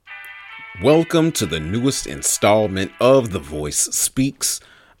Welcome to the newest installment of The Voice Speaks.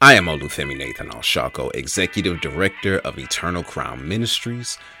 I am Olufemi Nathan Alshako, Executive Director of Eternal Crown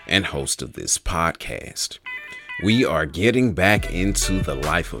Ministries and host of this podcast. We are getting back into the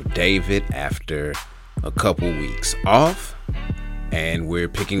life of David after a couple weeks off, and we're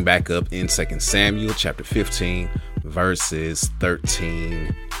picking back up in 2 Samuel chapter 15, verses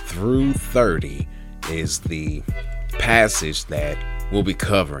 13 through 30 is the passage that we'll be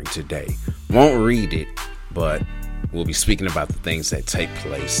covering today. Won't read it, but we'll be speaking about the things that take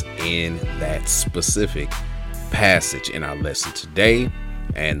place in that specific passage in our lesson today.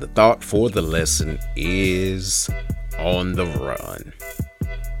 And the thought for the lesson is on the run.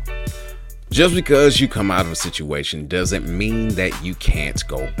 Just because you come out of a situation doesn't mean that you can't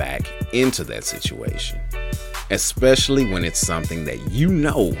go back into that situation, especially when it's something that you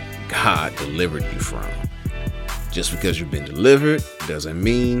know God delivered you from. Just because you've been delivered doesn't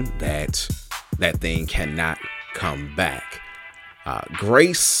mean that that thing cannot come back.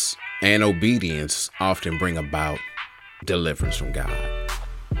 Grace and obedience often bring about deliverance from God.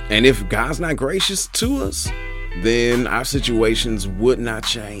 And if God's not gracious to us, then our situations would not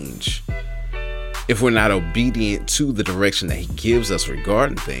change. If we're not obedient to the direction that he gives us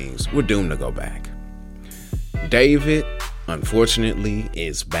regarding things, we're doomed to go back. David, unfortunately,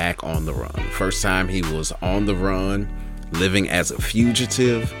 is back on the run. The first time he was on the run, living as a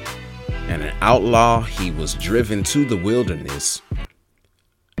fugitive and an outlaw, he was driven to the wilderness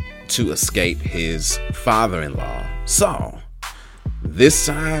to escape his father-in-law, Saul. This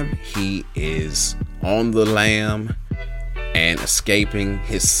time he is on the lam and escaping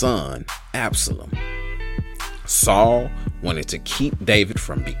his son, Absalom. Saul wanted to keep David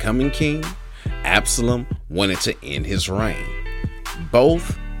from becoming king. Absalom wanted to end his reign.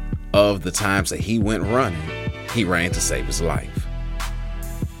 Both of the times that he went running, he ran to save his life.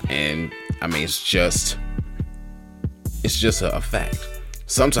 And I mean, it's just a fact.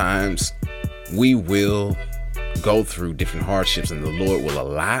 Sometimes we will go through different hardships, and the Lord will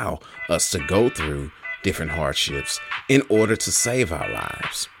allow us to go through different hardships in order to save our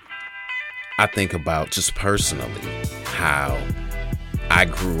lives. I think about just personally how I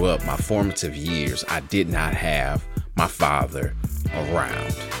grew up, my formative years. I did not have my father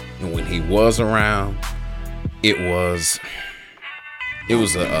around. And when he was around, it was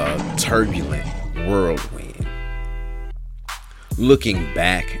a turbulent whirlwind. Looking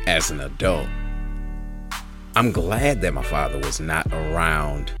back as an adult, I'm glad that my father was not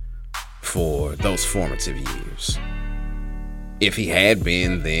around for those formative years. If he had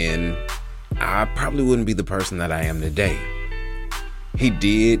been, then I probably wouldn't be the person that I am today. He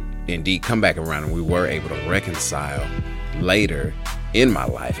did indeed come back around, and we were able to reconcile later in my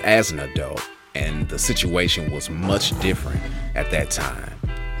life as an adult, and the situation was much different at that time.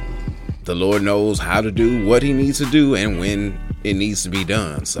 The Lord knows how to do what he needs to do and when it needs to be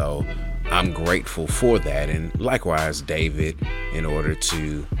done, so I'm grateful for that. And likewise, David, in order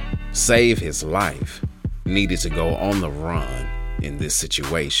to save his life, needed to go on the run in this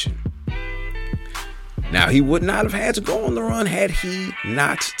situation. Now, he would not have had to go on the run had he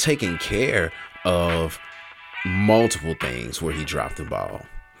not taken care of multiple things where he dropped the ball.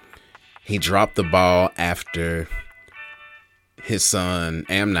 He dropped the ball after his son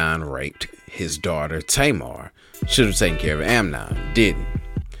Amnon raped his daughter Tamar. Should have taken care of Amnon, didn't.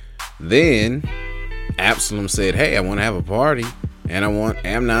 Then Absalom said, "Hey, I want to have a party and I want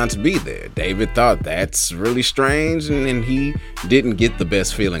Amnon to be there." David thought that's really strange, and he didn't get the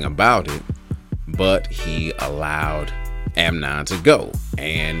best feeling about it. But he allowed Amnon to go,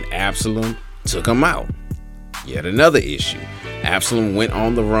 and Absalom took him out. Yet another issue. Absalom went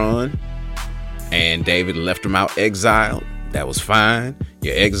on the run, and David left him out exiled. That was fine.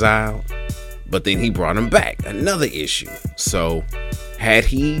 You're exiled. But then he brought him back. Another issue. So had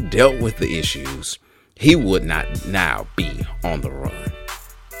he dealt with the issues, he would not now be on the run.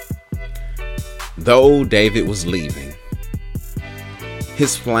 Though David was leaving,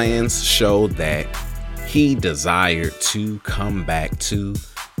 his plans showed that he desired to come back to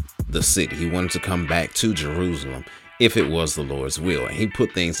the city. He wanted to come back to Jerusalem if it was the Lord's will. And he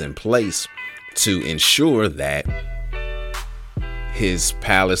put things in place to ensure that his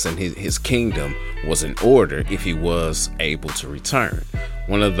palace and his kingdom was in order if he was able to return.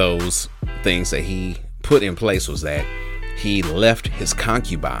 One of those things that he put in place was that he left his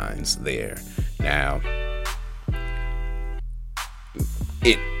concubines there. Now,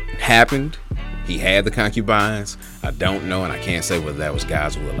 it happened. He had the concubines. I don't know, and I can't say whether that was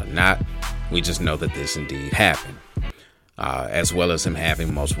God's will or not. We just know that this indeed happened. As well as him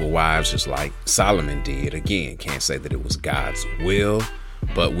having multiple wives, just like Solomon did. Again, can't say that it was God's will,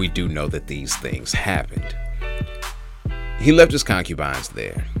 but we do know that these things happened. He left his concubines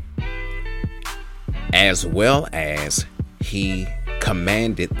there, as well as he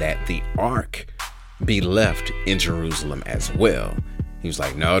commanded that the ark be left in Jerusalem as well. He was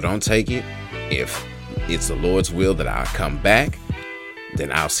like, no, don't take it. If it's the Lord's will that I come back,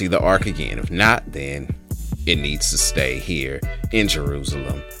 then I'll see the ark again. If not, then it needs to stay here in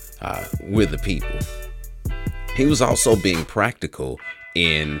Jerusalem with the people. He was also being practical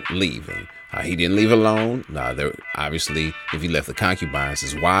in leaving. He didn't leave alone. Obviously, if he left the concubines,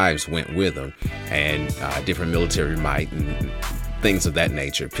 his wives went with him, and different military might and things of that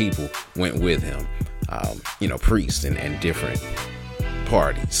nature. People went with him, priests and different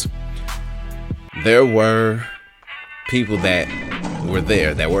parties. There were people that were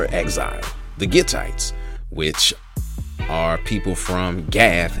there that were exiled, the Gittites, which are people from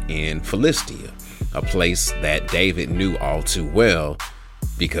Gath in Philistia, a place that David knew all too well,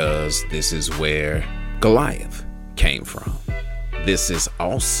 because this is where Goliath came from. This is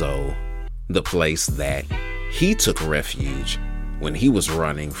also the place that he took refuge when he was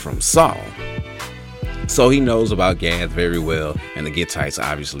running from Saul. So he knows about Gath very well, and the Gittites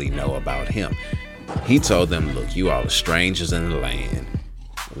obviously know about him. He told them, look, you all are strangers in the land.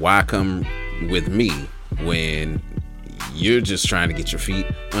 Why come with me when you're just trying to get your feet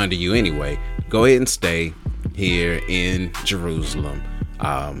under you anyway? Go ahead and stay here in Jerusalem.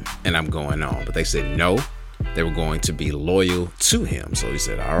 And I'm going on. But they said no, they were going to be loyal to him. So he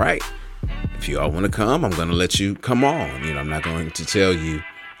said, all right, if you all want to come, I'm going to let you come on. I'm not going to tell you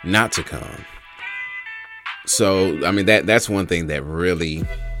not to come. So, that's one thing that really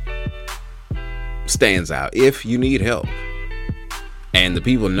stands out. If you need help and the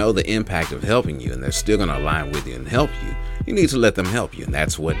people know the impact of helping you and they're still going to align with you and help you, you need to let them help you. And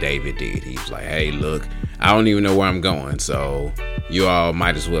that's what David did. He was like, hey, look, I don't even know where I'm going, so you all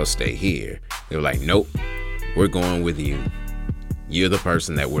might as well stay here. They were like, nope, we're going with you. You're the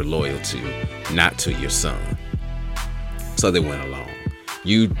person that we're loyal to, not to your son. So they went along.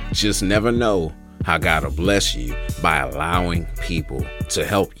 You just never know how God will bless you by allowing people to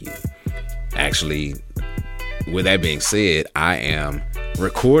help you. Actually, with that being said, I am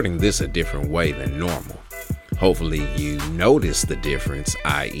recording this a different way than normal. Hopefully you notice the difference,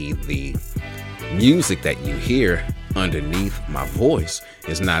 i.e. the music that you hear underneath my voice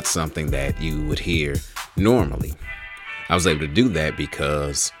is not something that you would hear normally. I was able to do that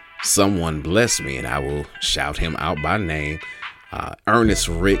because someone blessed me, and I will shout him out by name. Ernest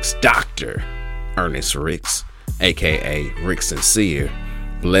Ricks, Dr. Ernest Ricks, aka Rick Sincere,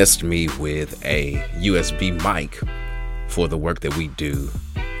 blessed me with a USB mic for the work that we do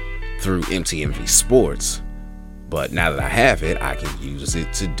through MTMV Sports. But now that I have it, I can use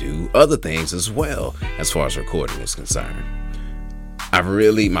it to do other things as well, as far as recording is concerned. My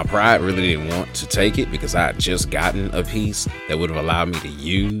pride really didn't want to take it because I had just gotten a piece that would have allowed me to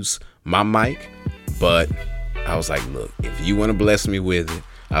use my mic. But I was like, look, if you want to bless me with it,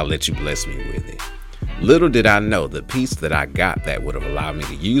 I'll let you bless me with it. Little did I know the piece that I got that would have allowed me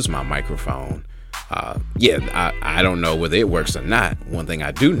to use my microphone. I don't know whether it works or not. One thing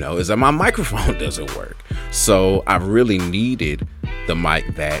I do know is that my microphone doesn't work. So I really needed the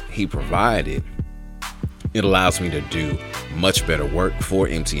mic that he provided. It allows me to do much better work for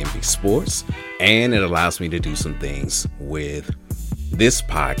MTMV Sports, and it allows me to do some things with this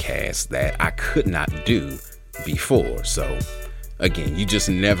podcast that I could not do before. So again, you just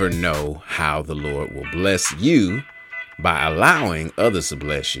never know how the Lord will bless you by allowing others to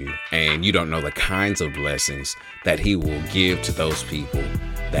bless you, and you don't know the kinds of blessings that he will give to those people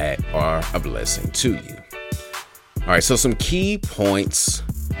that are a blessing to you. All right, so some key points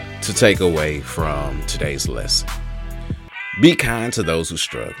to take away from today's lesson. Be kind to those who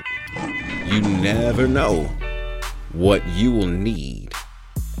struggle. You never know what you will need,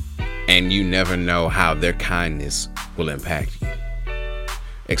 and you never know how their kindness will impact you.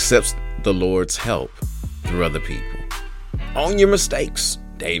 Accept the Lord's help through other people. Own your mistakes.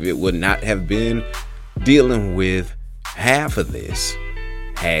 David would not have been dealing with half of this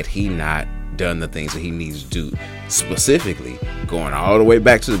had he not done the things that he needs to do. Specifically, going all the way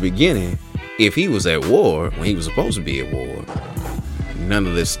back to the beginning, if he was at war when he was supposed to be at war, none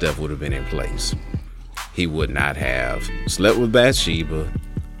of this stuff would have been in place. He would not have slept with Bathsheba,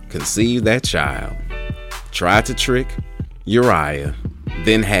 conceived that child, tried to trick Uriah,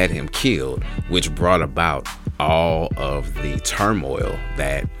 then had him killed, which brought about all of the turmoil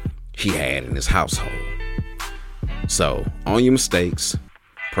that he had in his household. So, own your mistakes,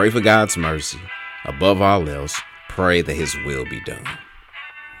 pray for God's mercy. Above all else, pray that his will be done.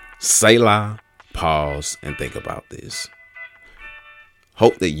 Selah, pause, and think about this.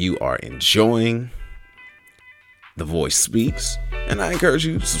 Hope that you are enjoying The Voice Speaks, and I encourage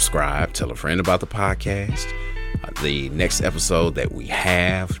you to subscribe, tell a friend about the podcast. The next episode that we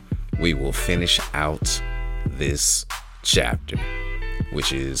have, we will finish out this chapter,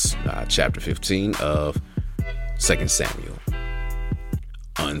 which is chapter 15 of 2 Samuel.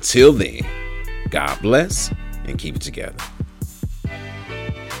 Until then, God bless and keep it together.